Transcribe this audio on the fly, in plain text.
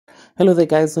Hello there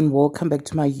guys and welcome back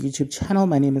to my YouTube channel.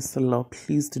 My name is Silo.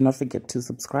 Please do not forget to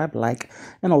subscribe, like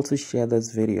and also share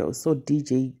this video. So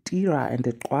DJ Tira and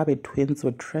the Qwabe Twins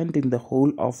were trending the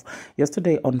whole of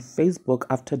yesterday on Facebook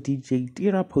after DJ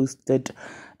Tira posted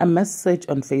a message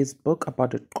on Facebook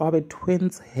about the Qwabe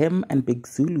Twins, him and Big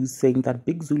Zulu, saying that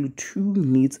Big Zulu too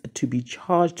needs to be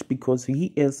charged because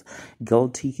he is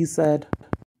guilty. He said,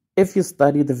 "If you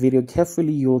study the video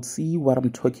carefully, you'll see what I'm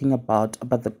talking about,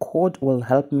 but the court will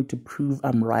help me to prove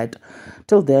I'm right.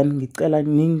 Till then, ngicela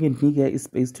ninginike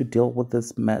space to deal with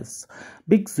this mess.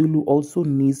 Big Zulu also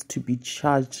needs to be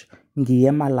charged.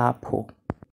 Ngiyema lapho."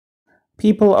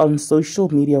 People on social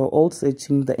media were all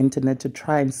searching the internet to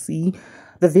try and see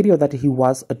the video that he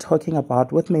was talking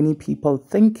about, with many people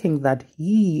thinking that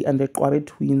he and the Qwabe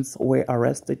Twins were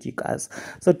arrested, you guys.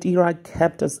 So Tira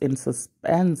kept us in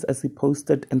suspense as he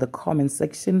posted in the comment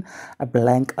section a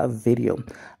blank video.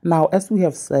 Now, as we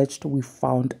have searched, we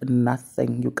found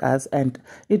nothing, you guys, and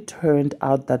it turned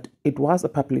out that it was a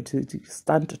publicity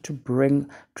stunt to bring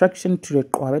traction to the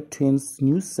Qwabe Twins'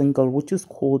 new single, which is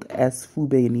called As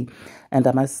Fubeni. And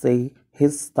I must say,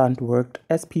 his stunt worked,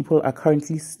 as people are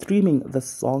currently streaming the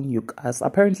song, you guys.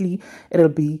 Apparently, it'll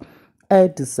be a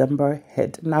December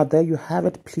hit. Now, there you have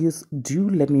it. Please do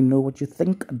let me know what you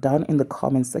think down in the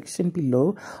comment section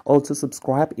below. Also,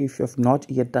 subscribe if you have not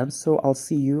yet done so. I'll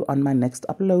see you on my next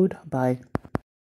upload. Bye.